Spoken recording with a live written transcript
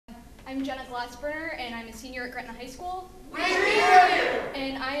I'm Jenna Glassburner, and I'm a senior at Gretna High School. We hear you!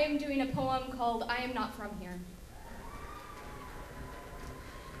 And I am doing a poem called I Am Not From Here.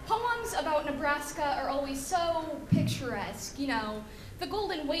 Poems about Nebraska are always so picturesque, you know, the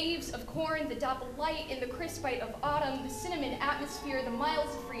golden waves of corn, the dappled light in the crisp bite of autumn, the cinnamon atmosphere, the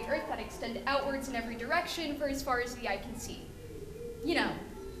miles of free earth that extend outwards in every direction for as far as the eye can see. You know,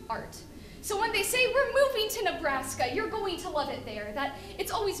 art. So when they say, we're moving to Nebraska, you're going to love it there, that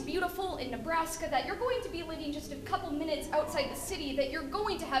it's always beautiful in Nebraska, that you're going to be living just a couple minutes outside the city, that you're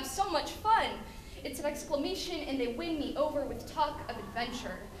going to have so much fun. It's an exclamation, and they win me over with talk of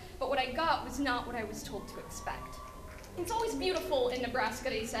adventure. But what I got was not what I was told to expect. It's always beautiful in Nebraska,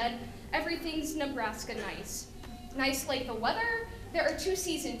 they said. Everything's Nebraska nice. Nice like the weather. There are 2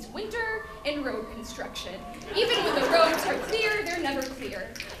 seasons, winter and road construction. Even when the roads are clear, they're never clear.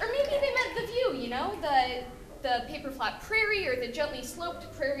 Or maybe they meant the view, you know, the paper flat prairie or the gently sloped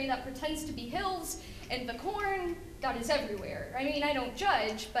prairie that pretends to be hills, and the corn, God is everywhere. I mean, I don't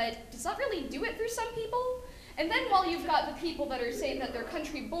judge, but does that really do it for some people? And then while you've got the people that are saying that they're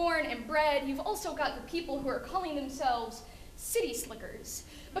country born and bred, you've also got the people who are calling themselves city slickers.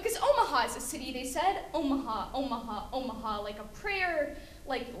 Because Omaha is a city, they said. Omaha, Omaha, Omaha, like a prayer,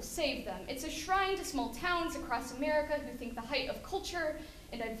 like it'll save them. It's a shrine to small towns across America who think the height of culture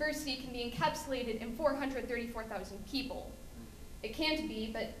and diversity can be encapsulated in 434,000 people. It can't be,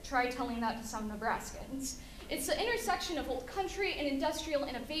 but try telling that to some Nebraskans. It's the intersection of old country and industrial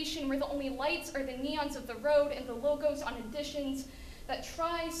innovation where the only lights are the neons of the road and the logos on additions that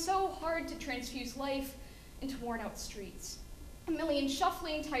try so hard to transfuse life into worn-out streets. A million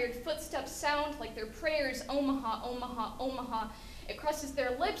shuffling, tired footsteps sound like their prayers, Omaha, Omaha, Omaha. It crosses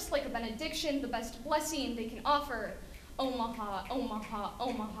their lips like a benediction, the best blessing they can offer. Omaha, Omaha,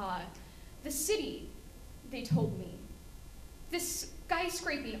 Omaha. The city, they told me. This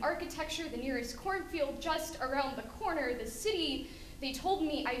skyscraping architecture, the nearest cornfield just around the corner, the city, they told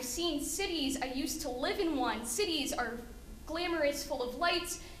me, I've seen cities, I used to live in one. Cities are glamorous, full of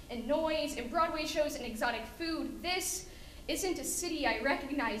lights and noise and Broadway shows and exotic food. This isn't a city I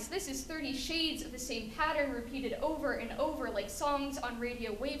recognize. This is 30 shades of the same pattern repeated over and over like songs on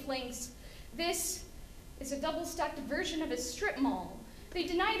radio wavelengths. This is a double-stacked version of a strip mall. They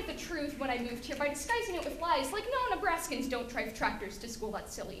denied the truth when I moved here by disguising it with lies, like, no, Nebraskans don't drive tractors to school,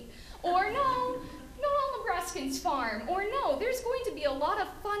 that's silly. Or no, not all Nebraskans farm. Or no, there's going to be a lot of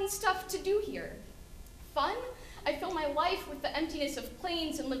fun stuff to do here. Fun? I fill my life with the emptiness of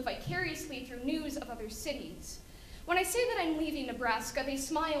plains and live vicariously through news of other cities. When I say that I'm leaving Nebraska, they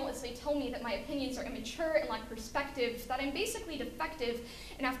smile as they tell me that my opinions are immature and lack perspective, that I'm basically defective,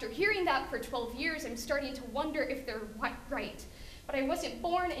 and after hearing that for 12 years, I'm starting to wonder if they're right. But I wasn't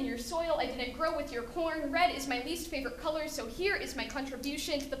born in your soil, I didn't grow with your corn. Red is my least favorite color, so here is my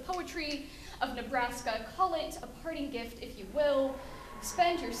contribution to the poetry of Nebraska. Call it a parting gift, if you will.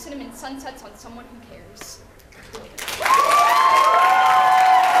 Spend your cinnamon sunsets on someone who cares.